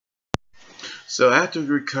So after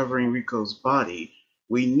recovering Rico's body,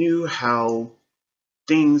 we knew how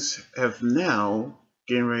things have now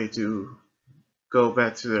getting ready to go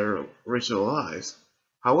back to their original lives.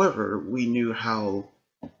 However, we knew how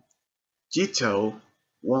Geto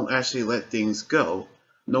won't actually let things go,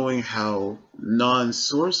 knowing how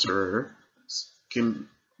non-sorcerers can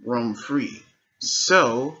roam free.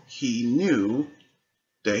 So he knew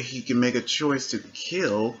that he can make a choice to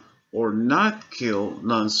kill or not kill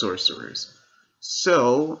non-sorcerers.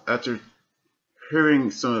 So, after hearing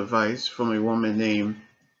some advice from a woman named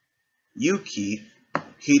Yuki,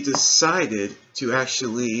 he decided to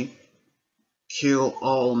actually kill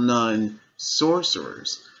all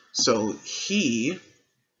non-sorcerers. So he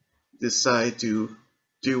decided to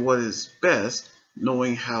do what is best,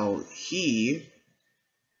 knowing how he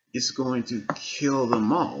is going to kill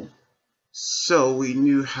them all. So we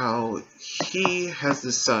knew how he has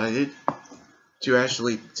decided to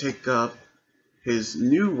actually take up his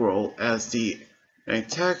new role as the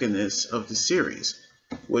antagonist of the series,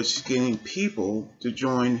 which is getting people to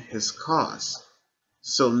join his cause.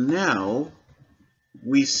 So now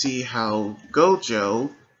we see how Gojo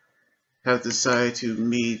have decided to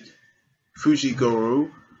meet Fujigoro,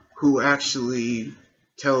 who actually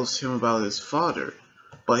tells him about his father,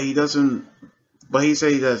 but he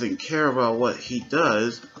said he doesn't care about what he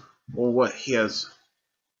does or what he has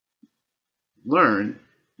learned,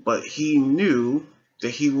 but he knew that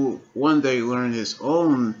he will one day learn his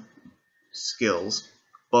own skills.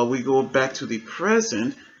 But we go back to the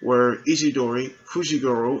present, where Ishidori,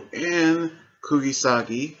 Fujigoro, and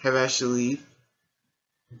Kugisagi have actually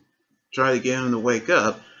tried to get him to wake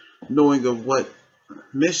up, knowing of what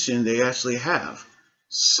mission they actually have.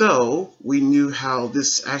 So we knew how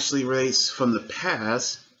this actually relates from the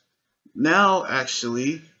past, now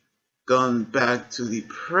actually gone back to the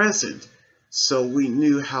present. So we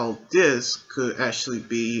knew how this could actually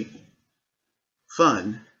be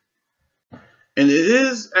fun. And it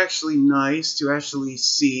is actually nice to actually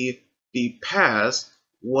see the past,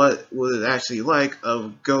 what was it actually like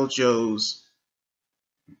of Gojo's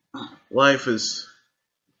life is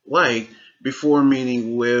like before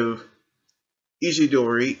meeting with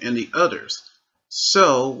Ishidori and the others.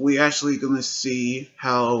 So we actually going to see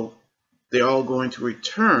how they're all going to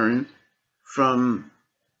return from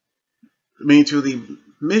to the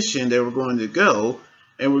mission they were going to go,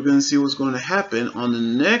 and we're going to see what's going to happen on the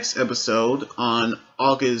next episode on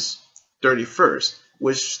August 31st,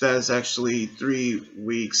 which that is actually 3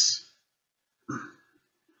 weeks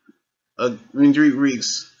 3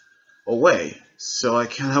 weeks away. So I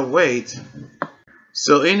cannot wait.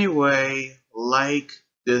 So anyway, like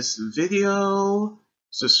this video,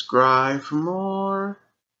 subscribe for more,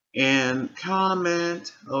 and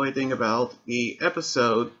comment everything about the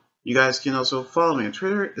episode. You guys can also follow me on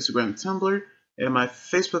Twitter, Instagram, Tumblr, and my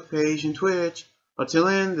Facebook page and Twitch. Until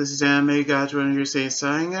then, this is Anime Guy here saying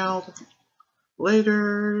signing out.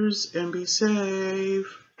 Laters, and be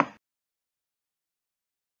safe.